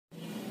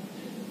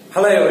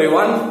Hello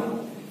everyone.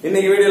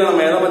 இன்னைக்கு வீடியோல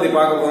நம்ம எதை பத்தி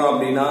பார்க்க போறோம்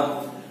அப்படினா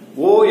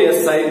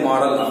OSI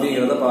மாடல்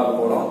அப்படிங்கறத பார்க்க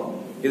போறோம்.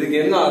 இதுக்கு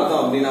என்ன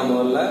அர்த்தம் அப்படினா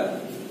முதல்ல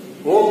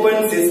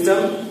ஓபன்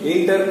சிஸ்டம்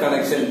இன்டர்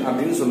கனெக்ஷன்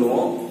அப்படினு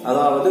சொல்லுவோம்.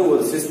 அதாவது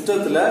ஒரு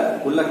சிஸ்டத்துல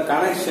உள்ள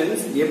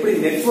கனெக்ஷன்ஸ் எப்படி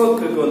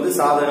நெட்வொர்க்குக்கு வந்து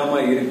சாதகமா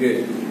இருக்கு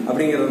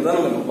அப்படிங்கறத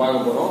தான் நம்ம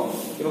பார்க்க போறோம்.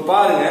 இப்ப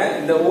பாருங்க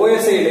இந்த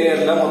OSI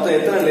லேயர்ல மொத்தம்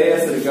எத்தனை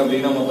லேயர்ஸ் இருக்கு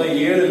அப்படினா மொத்தம்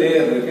 7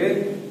 லேயர் இருக்கு.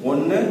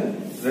 1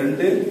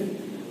 2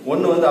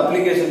 ஒன்னு வந்து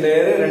அப்ளிகேஷன்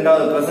லேயர்,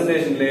 ரெண்டாவது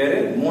பிரசன்டேஷன் லேயர்,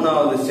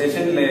 மூணாவது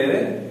செஷன் லேயர்,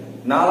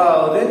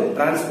 நாலாவது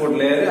டிரான்ஸ்போர்ட்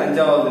லேயர்,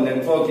 அஞ்சாவது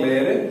நெட்வொர்க்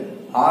லேயர்,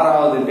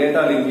 ஆறாவது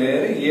டேட்டா லிங்க்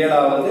லேயர்,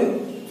 ஏழாவது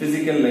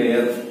பிசிக்கல்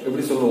லேயர்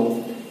இப்படி சொல்லுவோம்.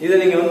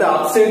 இதை நீங்க வந்து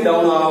அப்சைட்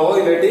டவுன் ஆகவோ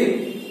இல்லாட்டி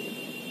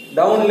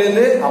டவுன்ல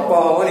இருந்து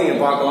அப்பாவோ நீங்க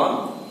பார்க்கலாம்.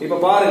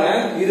 இப்ப பாருங்க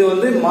இது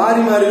வந்து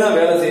மாறி மாறி தான்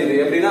வேலை செய்யுது.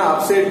 எப்படின்னா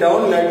அப்சைட்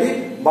டவுன் இல்லாட்டி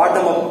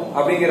பாட்டம் அப்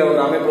அப்படிங்கிற ஒரு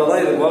அமைப்புல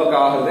தான் இது ஒர்க்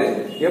ஆகுது.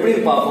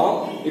 எப்படின்னு பார்ப்போம்.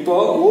 இப்போ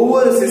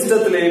ஒவ்வொரு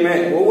சிஸ்டத்திலயுமே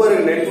ஒவ்வொரு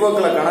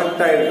நெட்வொர்க்ல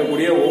கனெக்ட்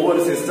ஆயிருக்கக்கூடிய ஒவ்வொரு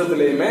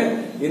சிஸ்டத்திலயுமே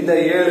இந்த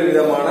 7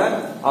 விதமான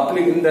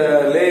இந்த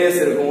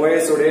லேயர்ஸ் இருக்கும்.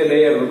 OS உடைய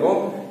லேயர் இருக்கும்.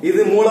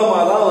 இது மூலமா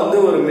தான் வந்து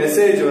ஒரு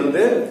மெசேஜ்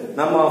வந்து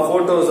நம்ம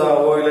போட்டோஸ்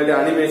ஆவோ இல்லாட்டி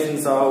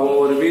அனிமேஷன்ஸ் ஆவோ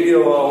ஒரு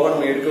வீடியோவாவோ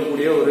நம்ம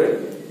எடுக்கக்கூடிய ஒரு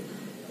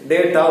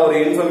டேட்டா ஒரு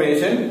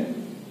இன்ஃபர்மேஷன்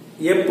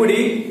எப்படி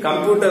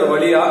கம்ப்யூட்டர்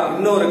வழியா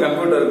இன்னொரு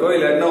கம்ப்யூட்டருக்கோ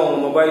இல்லாட்டினா உங்க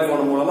மொபைல்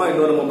போன் மூலமா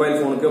இன்னொரு மொபைல்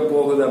போனுக்கு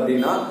போகுது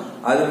அப்படின்னா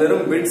அது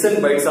வெறும் பிட்ஸ்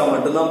அண்ட் பைட்ஸா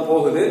மட்டும்தான்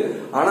போகுது.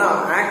 ஆனா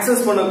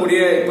ஆக்சஸ் பண்ணக்கூடிய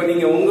இப்ப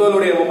நீங்க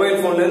உங்களுடைய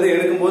மொபைல் போன்ல இருந்து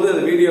எடுக்கும்போது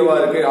அது வீடியோவா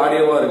இருக்கு,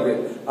 ஆடியோவா இருக்கு.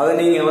 அதை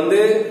நீங்க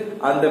வந்து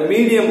அந்த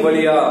மீடியம்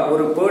வழியா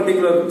ஒரு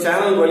பர்டிகுலர்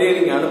சேனல் வழியா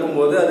நீங்க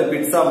அனுப்பும்போது அது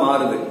பிட்ஸா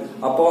மாறுது.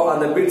 அப்போ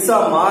அந்த பிட்ஸா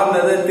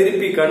மாறினதை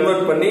திருப்பி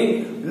கன்வெர்ட் பண்ணி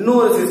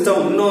இன்னொரு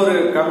சிஸ்டம் இன்னொரு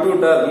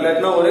கம்ப்யூட்டர்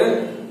இல்லாட்டினா ஒரு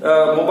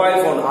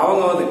மொபைல் போன்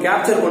அவங்க வந்து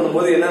கேப்சர்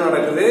பண்ணும்போது என்ன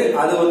நடக்குது,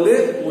 அது வந்து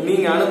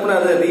நீங்க அனுப்புன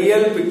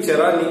ரியல்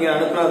பிக்சரா நீங்க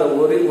அனுப்புன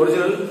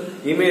ஒரிஜினல்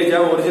இமேஜா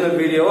ஒரிஜினல்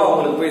வீடியோவா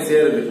அவங்களுக்கு போய்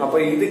சேருது. அப்ப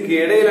இதுக்கு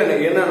இடையில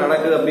என்ன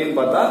நடக்குது அப்படின்னு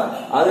பார்த்தா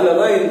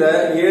அதுலதான் இந்த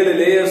 7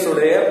 லேயர்ஸ்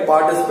உடைய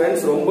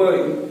பார்ட்டிசிபென்ட்ஸ் ரொம்ப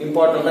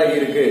இம்பார்ட்டன்டா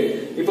இருக்கு.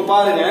 இப்ப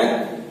பாருங்க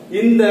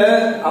இந்த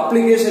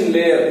அப்ளிகேஷன்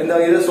லேயர் இந்த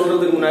இதை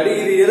சொல்றதுக்கு முன்னாடி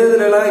இது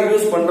எதுலாம்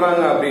யூஸ்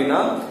பண்றாங்க அப்படின்னா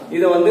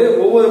இதை வந்து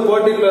ஒவ்வொரு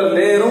பர்டிகுலர்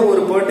லேயரும்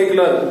ஒரு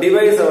பர்டிகுலர்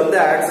டிவைஸ வந்து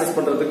ஆக்சஸ்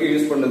பண்றதுக்கு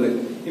யூஸ் பண்ணுது.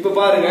 இப்ப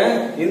பாருங்க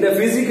இந்த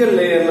பிசிக்கல்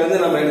லேயர்ல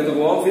இருந்து நம்ம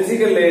எடுத்துக்குவோம்.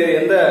 பிசிக்கல் லேயர்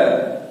எந்த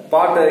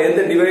பார்ட்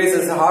எந்த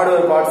டிவைசஸ்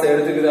ஹார்ட்வேர் பார்ட்ஸ்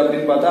எடுத்துக்குது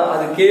அப்படின்னு பார்த்தா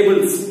அது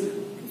கேபிள்ஸ்.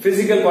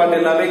 பிசிக்கல் பார்ட்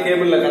எல்லாமே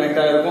கேபிள்ல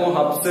கனெக்ட் ஆகிருக்கும்.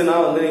 ஹப்ஸ்னா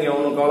வந்து நீங்க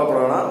ஒன்னும் கவலைப்பட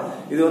வேணாம்.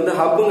 இது வந்து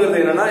ஹப்ங்கிறது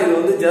என்னன்னா இது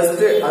வந்து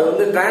ஜஸ்ட் அது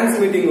வந்து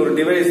டிரான்ஸ்மிட்டிங் ஒரு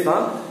டிவைஸ்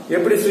தான்.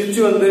 எப்படி சுவிட்ச்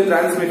வந்து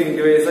டிரான்ஸ்மிட்டிங்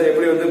டிவைஸ்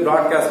எப்படி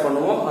பிராட்காஸ்ட்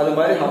பண்ணுவோம் அது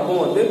மாதிரி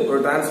ஹப்பும் வந்து ஒரு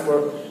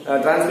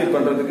டிரான்ஸ்மிட்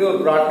பண்றதுக்கு ஒரு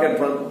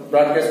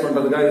பிராட்காஸ்ட்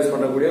பண்றதுக்காக யூஸ்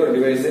பண்ணக்கூடிய ஒரு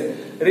டிவைஸ்.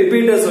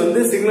 ரிப்பீட்டர்ஸ் வந்து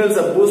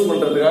சிக்னல்ஸை பூஸ்ட்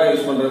பண்றதுக்காக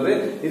யூஸ் பண்றது.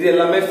 இது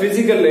எல்லாமே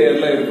பிசிக்கல்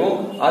லேயர்ல இருக்கும்.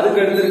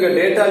 அதுக்கு அடுத்து இருக்க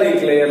டேட்டா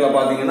லிங்க் லேயர்ல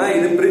பாத்தீங்கன்னா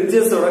இது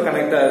பிரிட்ஜஸோட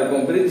கனெக்ட்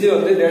ஆயிருக்கும். பிரிட்ஜ்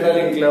வந்து டேட்டா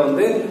லிங்க்ல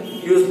வந்து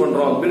யூஸ்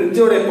பண்றோம்.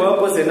 பிரிட்ஜோட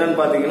பர்பஸ் என்னன்னு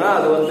பாத்தீங்கன்னா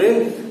அது வந்து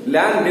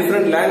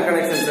டிஃபரெண்ட் லேண்ட்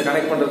கனெக்ஷன்ஸ்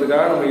கனெக்ட்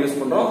பண்றதுக்காக நம்ம யூஸ்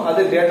பண்றோம்.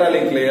 அது டேட்டா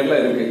லிங்க் லேயர்ல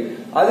இருக்கு.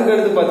 அதுக்கு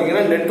அடுத்து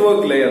பாத்தீங்கன்னா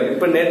நெட்வொர்க் லேயர்.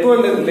 இப்ப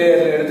நெட்வொர்க்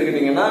லேயர்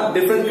எடுத்துக்கிட்டீங்கன்னா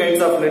டிஃபரெண்ட்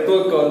கைண்ட்ஸ் ஆஃப்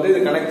நெட்வொர்க் வந்து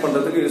இது கனெக்ட்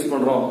பண்றதுக்கு யூஸ்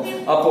பண்றோம்.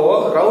 அப்போ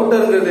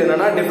ரவுட்டர்ங்கிறது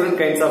என்னன்னா different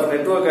kinds of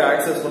network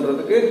access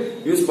பண்றதுக்கு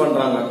யூஸ்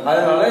பண்றாங்க.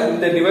 அதனால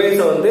இந்த டிவைஸ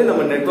வந்து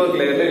நம்ம நெட்வொர்க்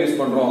லேயர்ல யூஸ்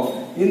பண்றோம்.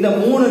 இந்த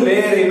 3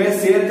 லேயரையுமே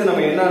சேர்த்து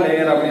நம்ம என்ன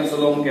லேயர் அப்படின்னு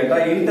சொல்லுவோம் கேட்டா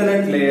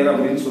இன்டர்நெட் லேயர்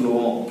அப்படின்னு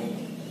சொல்லுவோம்.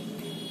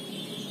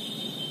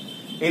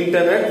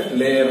 இன்டர்நெட்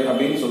லேயர்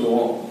அப்படின்னு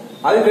சொல்லுவோம்.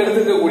 அதுக்கு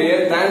எடுத்துக்கக்கூடிய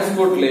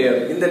டிரான்ஸ்போர்ட் லேயர்.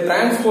 இந்த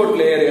டிரான்ஸ்போர்ட்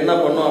லேயர் என்ன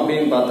பண்ணும்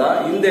அப்படின்னு பார்த்தா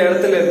இந்த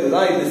இடத்துல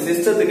இருந்துதான் இது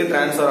சிஸ்டத்துக்கு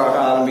டிரான்ஸ்பர் ஆக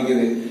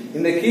ஆரம்பிக்குது.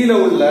 இந்த கீழே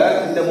உள்ள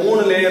இந்த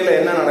 3 லேயர்ல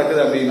என்ன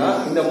நடக்குது அப்படின்னா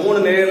இந்த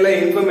 3 லேயர்ல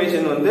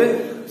இன்ஃபர்மேஷன் வந்து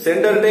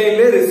சென்டர்டே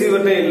இல்ல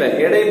ரிசீவர்டே இல்ல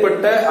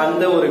இடைப்பட்ட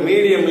அந்த ஒரு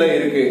மீடியம்ல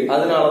இருக்கு.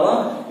 அதனாலதான்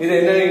இது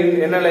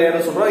என்ன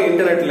லேயர்னு சொல்றோம்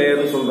இன்டர்நெட்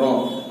லேயர்னு சொல்றோம்.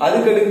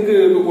 அதுக்கு அடுத்து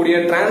இருக்கக்கூடிய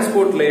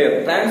டிரான்ஸ்போர்ட் லேயர்.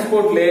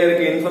 டிரான்ஸ்போர்ட்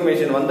லேயருக்கு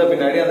இன்ஃபர்மேஷன் வந்த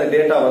பின்னாடி அந்த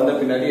டேட்டா வந்த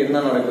பின்னாடி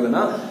என்ன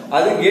நடக்குதுன்னா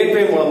அது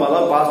கேட்வே மூலமா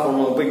தான் பாஸ்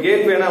பண்ணுவோம். இப்ப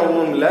கேட்வேனா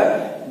ஒண்ணும் இல்ல,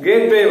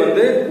 கேட்வே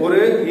வந்து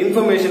ஒரு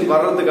இன்ஃபர்மேஷன்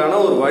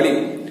வர்றதுக்கான ஒரு வழி.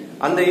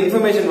 அந்த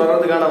இன்ஃபர்மேஷன்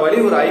வர்றதுக்கான வழி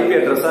ஒரு ஐபி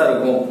அட்ரஸா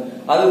இருக்கும்.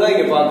 அதுதான்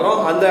இங்க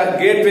பாக்குறோம். அந்த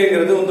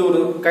கேட்வேங்கிறது வந்து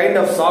ஒரு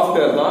கைண்ட் ஆஃப்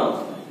சாஃப்ட்வேர் தான்.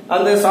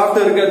 அந்த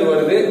சாஃப்ட்வேருக்கு அது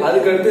வருது.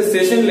 அதுக்கு அடுத்து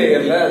செஷன்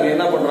லேயர்ல அது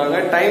என்ன பண்றாங்க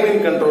டைமிங்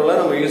கண்ட்ரோல்ல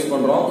நம்ம யூஸ்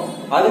பண்றோம்.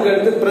 அதுக்கு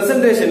அடுத்து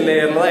பிரசன்டேஷன்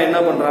லேயர்ல தான் என்ன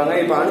பண்றாங்க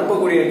இப்ப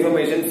அனுப்பக்கூடிய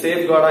இன்ஃபர்மேஷன்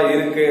சேஃப் கார்டா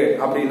இருக்கு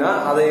அப்படின்னா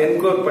அதை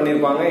என்கோட்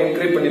பண்ணிருப்பாங்க,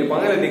 என்கிரிப்ட்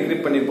பண்ணிருப்பாங்க இல்ல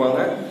டிகிரிப்ட் பண்ணிருப்பாங்க.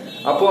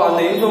 அப்போ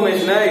அந்த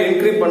இன்ஃபர்மேஷனை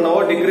என்கிரிப்ட் பண்ணவோ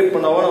டிகிரிப்ட்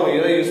பண்ணவோ நம்ம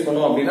எதை யூஸ்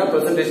பண்ணுவோம் அப்படின்னா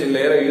பிரசன்டேஷன்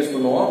லேயரை யூஸ்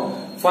பண்ணுவோம்.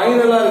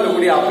 ஃபைனலா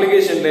இருக்கக்கூடிய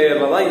அப்ளிகேஷன்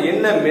லேயர்ல தான்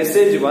என்ன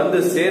மெசேஜ் வந்து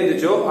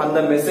சேர்ந்துச்சோ அந்த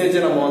மெசேஜ்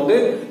நம்ம வந்து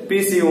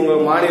பிசி உங்க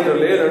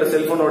மானிட்டர்லயே இல்ல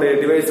செல்போனோட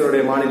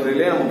டிவைஸோட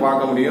மானிட்டர்லயே நம்ம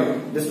பார்க்க முடியும்,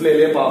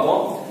 டிஸ்பிளேலயே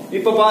பார்ப்போம்.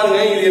 இப்ப பாருங்க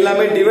இது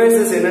எல்லாமே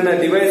டிவைசஸ் என்னென்ன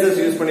டிவைசஸ்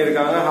யூஸ்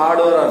பண்ணிருக்காங்க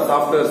ஹார்ட்வேர் ஆர்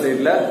சாஃப்ட்வேர்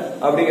சைட்ல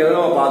அப்படிங்கறத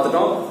நம்ம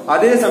பார்த்துட்டோம்.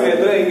 அதே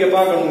சமயத்துல இங்க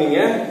பார்க்கணும் நீங்க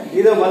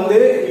இத வந்து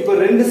இப்ப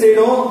 2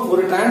 சைடும்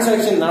ஒரு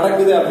டிரான்சாக்சன்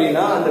நடக்குது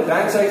அப்படின்னா அந்த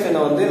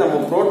டிரான்சாக்சனை வந்து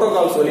நம்ம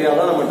புரோட்டோகால்ஸ் வழியா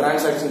தான் நம்ம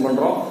டிரான்சாக்சன்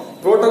பண்றோம்.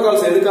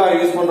 புரோட்டோகால்ஸ் எதுக்காக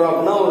யூஸ் பண்றோம்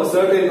அப்படின்னா ஒரு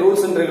certain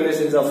rules and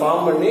regulations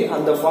form பண்ணி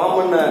அந்த ஃபார்ம்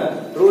பண்ண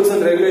ரூல்ஸ்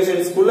அண்ட்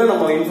ரெகுலேஷன்ஸ்க்குள்ள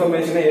நம்ம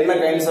இன்ஃபர்மேஷனை என்ன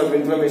கைண்ட்ஸ் ஆஃப்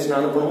இன்ஃபர்மேஷன்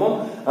அனுப்பணுமோ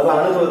அதை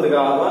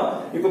அனுப்புறதுக்காக தான்.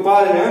 இப்ப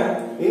பாருங்க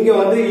இங்க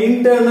வந்து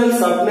இன்டர்னல்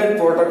சப்நெட்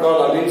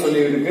புரோட்டோகால் அப்படின்னு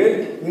சொல்லி இருக்கு.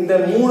 இந்த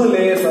 3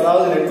 லேயர்ஸ்,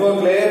 அதாவது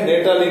network layer,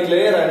 data link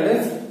layer and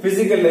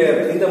physical layer,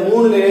 இந்த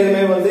 3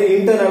 லேயருமே வந்து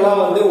இன்டர்னலா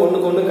வந்து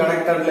ஒண்ணுக்கு ஒண்ணு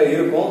கனெக்டட்ல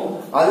இருக்கும்.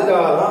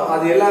 அதுக்காக தான்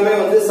அது எல்லாமே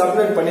வந்து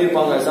சப்நெட்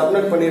பண்ணிருப்பாங்க.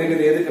 சப்நெட்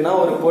பண்ணிருக்கிறது எதுக்குன்னா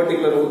ஒரு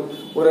பர்டிகுலர்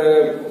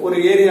ஒரு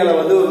ஏரியால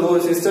வந்து ஒரு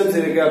 100 சிஸ்டம்ஸ்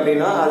இருக்கு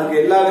அப்படின்னா அதுக்கு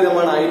எல்லா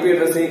விதமான ஐபி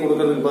அட்ரஸையும்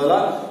கொடுக்கறதுக்கு பதிலா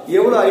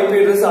எவ்வளவு ஐபி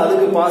அட்ரஸ்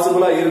அதுக்கு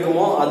பாசிபிளா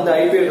இருக்குமோ அந்த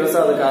ஐபி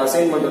அட்ரஸ் அதுக்கு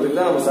அசைன் பண்றதுக்கு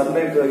தான் நம்ம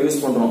சப்நெட்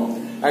யூஸ் பண்றோம்.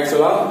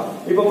 ஆக்சுவலா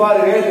இப்ப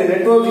பாருங்க இந்த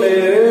network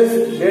layer,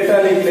 data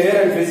link layer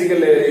and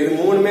physical layer இது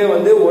மூணுமே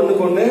வந்து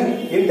ஒண்ணுக்கு ஒண்ணு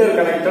இன்டர்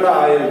கனெக்டடா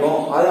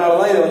ஆயிருக்கும்.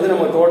 அதனாலதான் இது வந்து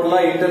நம்ம டோட்டலா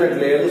இன்டர்நெட்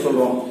லேயர்னு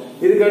சொல்றோம்.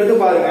 இதுக்கு அடுத்து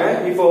பாருங்க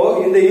இப்போ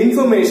இந்த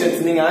இன்ஃபர்மேஷன்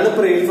நீங்க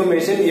அனுப்புற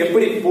இன்ஃபர்மேஷன்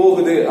எப்படி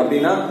போகுது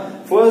அப்படின்னா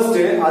ஃபர்ஸ்ட்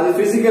அது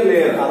பிசிக்கல்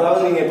லேயர்,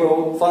 அதாவது நீங்க இப்போ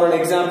ஃபார் அன்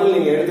எக்ஸாம்பிள்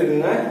நீங்க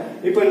எடுத்துக்கோங்க.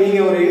 இப்போ நீங்க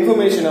ஒரு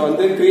இன்ஃபர்மேஷனை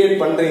வந்து கிரியேட்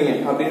பண்றீங்க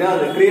அப்படின்னா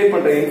அந்த கிரியேட்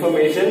பண்ற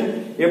இன்ஃபர்மேஷன்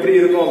எப்படி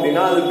இருக்கும்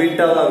அப்படின்னா அது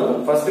பிட்டா தான்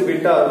இருக்கும். ஃபர்ஸ்ட்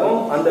பிட்டா இருக்கும்.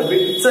 அந்த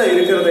பிட்ஸா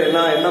இருக்கிறத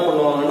என்ன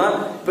பண்ணுவாங்கன்னா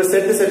இப்ப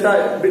செட்டா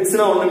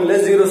பிட்ஸ்னா ஒண்ணும் இல்ல,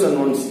 ஜீரோஸ்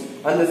அண்ட் ஒன்ஸ்.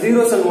 அந்த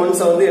ஜீரோஸ் அண்ட்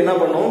ஒன்ஸ் வந்து என்ன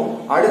பண்ணும்,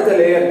 அடுத்த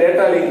லேயர்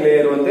டேட்டா லிங்க்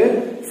லேயர் வந்து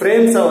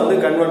ஃப்ரேம்ஸா வந்து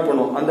கன்வெர்ட்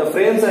பண்ணும். அந்த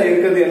ஃப்ரேம்ஸா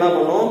இருக்கிறது என்ன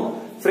பண்ணும்,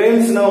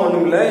 ஃப்ரேம்ஸ்னா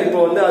ஒண்ணும் இல்ல, இப்போ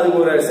வந்து அதுக்கு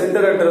ஒரு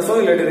சென்டர் அட்ரஸும்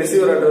இல்லாட்டி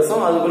ரிசீவர்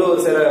அட்ரஸும் அதுக்குள்ள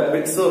ஒரு சில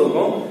பிட்ஸும்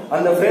இருக்கும்.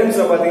 அந்த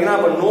ஃப்ரேம்ஸ்ல பாத்தீங்கன்னா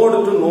அப்ப நோடு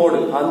டு நோடு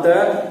அந்த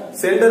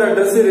சென்டர்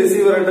அட்ரஸ்,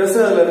 ரிசீவர் அட்ரஸ்,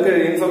 அதுல இருக்கிற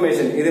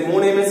இன்ஃபர்மேஷன் இது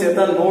மூணையுமே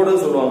சேர்த்தா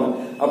நோடுன்னு சொல்லுவாங்க.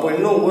 அப்போ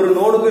இன்னும் ஒரு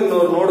நோடுக்கும்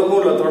இன்னொரு நோடுக்கும்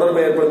உள்ள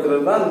தொடர்பை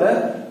ஏற்படுத்துறது தான் இந்த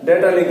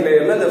டேட்டா லிங்க்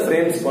லேயர்ல இந்த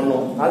ஃப்ரேம்ஸ்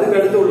பண்ணும். அதுக்கு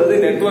அடுத்து உள்ளது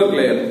நெட்வொர்க்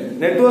லேயர்.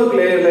 நெட்வொர்க்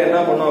லேயர்ல என்ன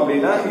பண்ணும்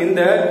அப்படின்னா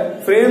இந்த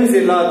ஃப்ரேம்ஸ்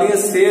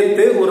எல்லாத்தையும்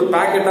சேர்த்து ஒரு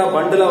பேக்கெட்டா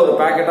பண்டிலா ஒரு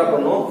பேக்கெட்டா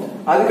பண்ணும்.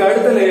 அதுக்கு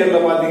அடுத்த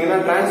லேயர்ல பாத்தீங்கன்னா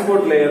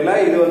டிரான்ஸ்போர்ட் லேயர்ல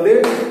இது வந்து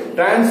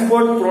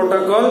டிரான்ஸ்போர்ட்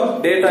புரோட்டோகால்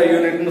டேட்டா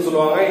யூனிட்னு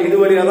சொல்லுவாங்க. இது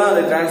வழியா தான்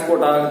அது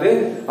டிரான்ஸ்போர்ட் ஆகுது.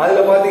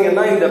 அதுல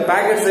பாத்தீங்கன்னா இந்த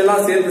பேக்கெட்ஸ்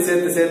எல்லாம் சேர்த்து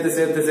சேர்த்து சேர்த்து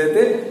சேர்த்து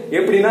சேர்த்து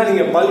எப்படின்னா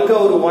நீங்க பல்கா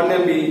ஒரு 1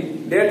 MB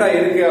டேட்டா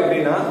இருக்கு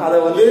அப்படின்னா அதை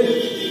வந்து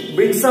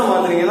பிட்ஸா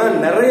மாத்துறீங்கன்னா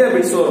நிறைய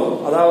பிட்ஸ் வரும்.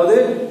 அதாவது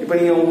இப்ப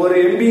நீங்க ஒரு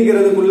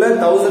MBங்கிறதுக்குள்ள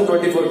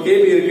 1024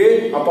 KB இருக்கு.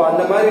 அப்ப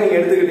அந்த மாதிரி நீங்க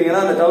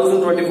எடுத்துக்கிட்டீங்கன்னா அந்த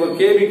 1024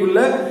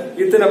 KBக்குள்ள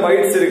இத்தனை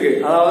பைட்ஸ் இருக்கு,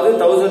 அதாவது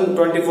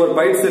 1024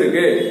 பைட்ஸ்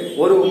இருக்கு.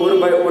 ஒரு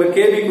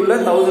KBக்குள்ள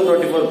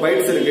 1024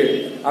 பைட்ஸ் இருக்கு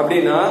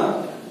அப்படின்னா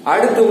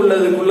அடுத்து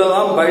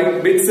உள்ளதுக்குள்ளதான்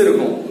பிட்ஸ்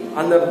இருக்கும்.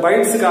 அந்த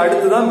பைட்ஸ்க்கு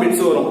அடுத்துதான்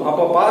பிட்ஸ் வரும்.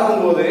 அப்ப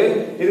பார்க்கும்போது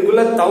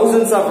இதுக்குள்ள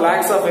thousands of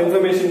lakhs of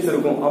informations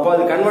இருக்கும். அப்ப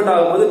அது கன்வெர்ட்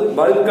ஆகும்போது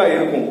பல்கா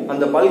இருக்கும்.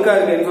 அந்த பல்கா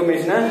இருக்க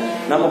இன்ஃபர்மேஷனை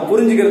நம்ம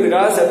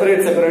புரிஞ்சுக்கிறதுக்காக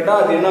செப்பரேட்டா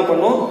அது என்ன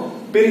பண்ணும்,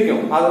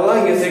 பிரிக்கும்.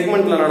 அதெல்லாம் இங்க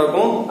செக்மெண்ட்ல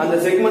நடக்கும். அந்த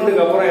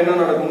செக்மெண்ட்டுக்கு அப்புறம்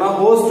என்ன நடக்கும்னா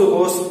ஹோஸ்ட் டு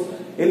ஹோஸ்ட்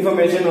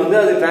இன்ஃபர்மேஷன் வந்து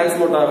அது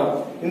டிரான்ஸ்போர்ட் ஆகும்.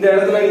 இந்த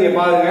இடத்துல நீங்க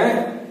பாருங்க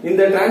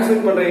இந்த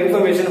டிரான்ஸ்மிட் பண்ற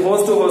இன்ஃபர்மேஷன்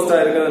ஹோஸ்ட் டு ஹோஸ்டா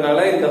இருக்கிறதுனால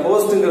இந்த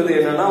ஹோஸ்ட்ங்கிறது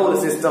என்னன்னா ஒரு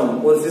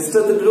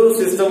சிஸ்டத்துக்கு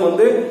சிஸ்டம்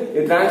வந்து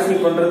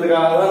டிரான்ஸ்மிட்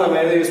பண்றதுக்காக தான் நம்ம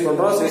எதை யூஸ்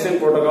பண்றோம், செஷன்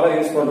புரோட்டோகாலை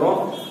யூஸ் பண்றோம்.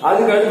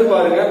 அதுக்கு அடுத்து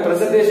பாருங்க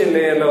பிரசன்டேஷன்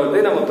லேயர்ல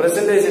வந்து நம்ம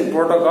பிரசன்டேஷன்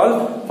புரோட்டோகால்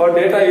ஃபார்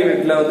டேட்டா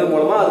யூனிட்ல வந்து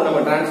மூலமா அதை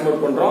நம்ம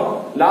டிரான்ஸ்போர்ட் பண்றோம்.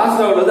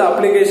 லாஸ்ட் உள்ளது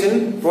அப்ளிகேஷன்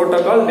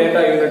புரோட்டோகால்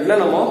டேட்டா யூனிட்ல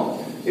நம்ம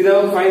இதை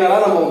ஃபைனலா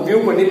நம்ம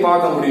வியூ பண்ணி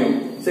பார்க்க முடியும்.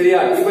 சரியா?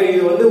 இப்ப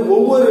இது வந்து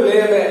ஒவ்வொரு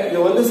லேயர்ல இது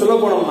வந்து சொல்ல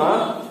போனோம்னா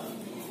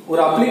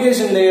ஒரு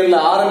அப்ளிகேஷன் லேயர்ல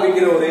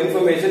ஆரம்பிக்கிற ஒரு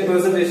இன்ஃபர்மேஷன்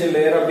பிரசன்டேஷன்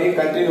லேயர் அப்படியே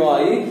கண்டினியூ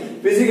ஆகி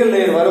பிசிக்கல்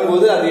லேயர்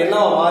வரும்போது அது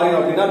என்ன மாறிடும்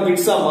அப்படின்னா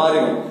பிட்ஸா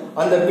மாறிடும்.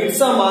 அந்த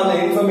பிட்ஸா மாறின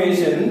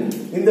இன்ஃபர்மேஷன்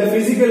இந்த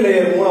பிசிக்கல்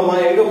லேயர் மூலமா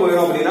எங்க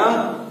போயிடும் அப்படின்னா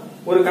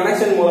ஒரு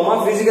கனெக்ஷன் மூலமா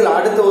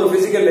அடுத்த ஒரு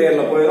பிசிக்கல்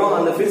லேயர்ல போயிடும்.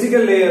 அந்த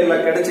பிசிக்கல் லேயர்ல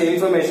கிடைச்ச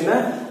இன்ஃபர்மேஷனை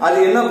அது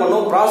என்ன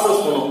பண்ணும்,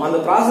 ப்ராசஸ் பண்ணும். அந்த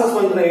ப்ராசஸ்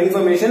பண்ற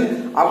இன்ஃபர்மேஷன்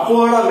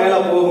அப்போட மேல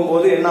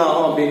போகும்போது என்ன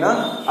ஆகும் அப்படின்னா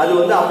அது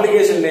வந்து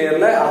அப்ளிகேஷன்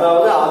லேயர்ல,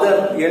 அதாவது அதர்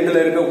எண்ட்ல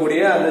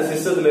இருக்கக்கூடிய அந்த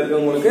சிஸ்டத்துல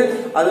இருக்கவங்களுக்கு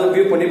அதை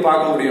வியூ பண்ணி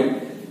பார்க்க முடியும்.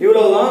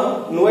 இவ்வளவுதான்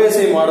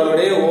OSI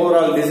மாடலுடைய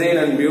overall design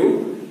and view.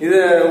 இது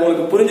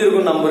உங்களுக்கு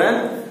புரிஞ்சிருக்கும்னு நம்புறேன்.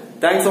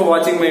 தேங்க்ஸ் ஃபார்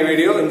வாட்சிங் மை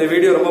வீடியோ. இந்த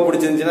வீடியோ ரொம்ப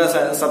பிடிச்சிருந்துச்சுன்னா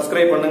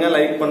சப்ஸ்கிரைப் பண்ணுங்க,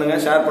 லைக் பண்ணுங்க,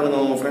 ஷேர் பண்ணுங்க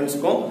உங்க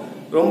ஃப்ரெண்ட்ஸ்க்கும்.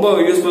 ரொம்ப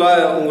யூஸ்ஃபுல்லா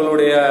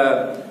உங்களுடைய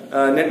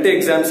நெட்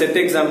எக்ஸாம், செட்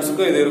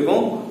எக்ஸாம்ஸுக்கும் இது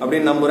இருக்கும்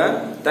அப்படின்னு நம்புறேன்.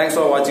 தேங்க்ஸ்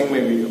ஃபார் வாட்சிங்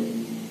மை வீடியோ.